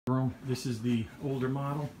This is the older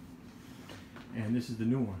model, and this is the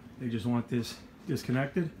new one. They just want this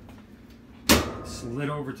disconnected, slid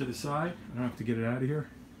over to the side. I don't have to get it out of here.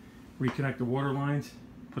 Reconnect the water lines,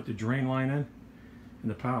 put the drain line in,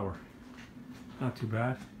 and the power. Not too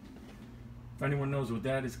bad. If anyone knows what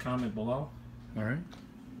that is, comment below. All right,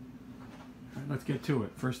 let's get to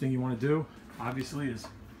it. First thing you want to do, obviously, is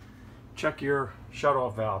check your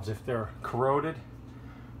shutoff valves. If they're corroded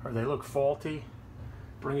or they look faulty,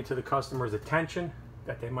 bring it to the customer's attention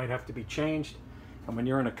that they might have to be changed. And when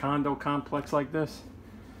you're in a condo complex like this,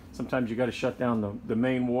 sometimes you got to shut down the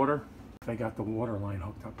main water. They got the water line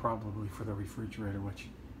hooked up probably for the refrigerator, which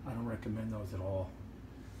I don't recommend those at all.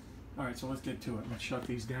 All right, so let's get to it. Let's shut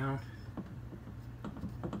these down.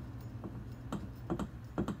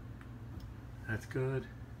 That's good.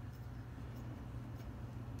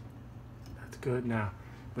 That's good. Now,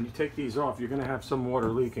 when you take these off, you're going to have some water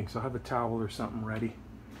leaking, so have a towel or something ready.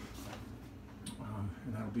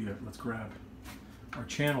 And that'll be it. Let's grab our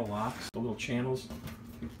channel locks, the little channels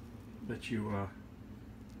that you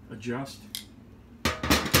adjust. All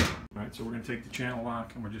right, so we're going to take the channel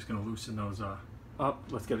lock and we're just going to loosen those up.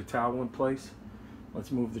 Let's get a towel in place.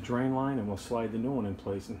 Let's move the drain line and we'll slide the new one in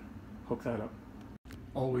place and hook that up.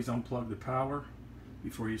 Always unplug the power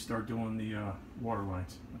before you start doing the water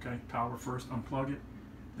lines. Okay, power first, unplug it,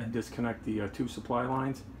 then disconnect the two supply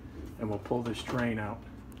lines, and we'll pull this drain out.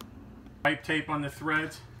 Pipe tape on the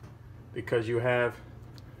threads because you have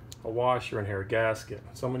a washer in here, a gasket.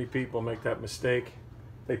 So many people make that mistake.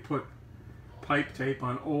 They put pipe tape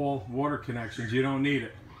on all water connections. You don't need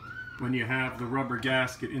it when you have the rubber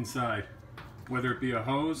gasket inside. Whether it be a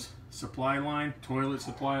hose, supply line, toilet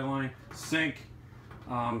supply line, sink.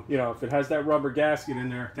 You know, if it has that rubber gasket in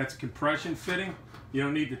there, that's a compression fitting. You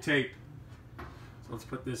don't need the tape. So let's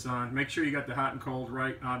put this on. Make sure you got the hot and cold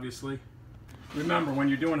right, obviously. Remember, when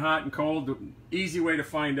you're doing hot and cold, the easy way to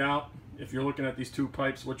find out, if you're looking at these two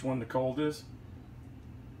pipes, which one the cold is.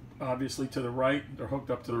 Obviously to the right, they're hooked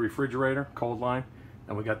up to the refrigerator, cold line,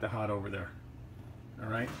 and we got the hot over there. All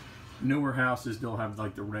right. Newer houses, they'll have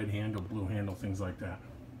like the red handle, blue handle, things like that.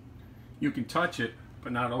 You can touch it,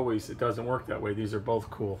 but not always. It doesn't work that way. These are both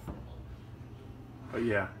cool. But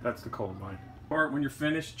yeah, that's the cold line. When you're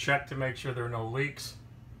finished, check to make sure there are no leaks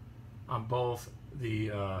on both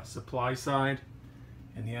the supply side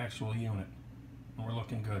and the actual unit. And we're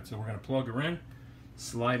looking good. So we're going to plug her in,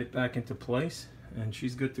 slide it back into place, and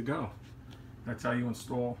she's good to go. That's how you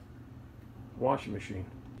install a washing machine.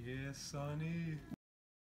 Yes, Sonny.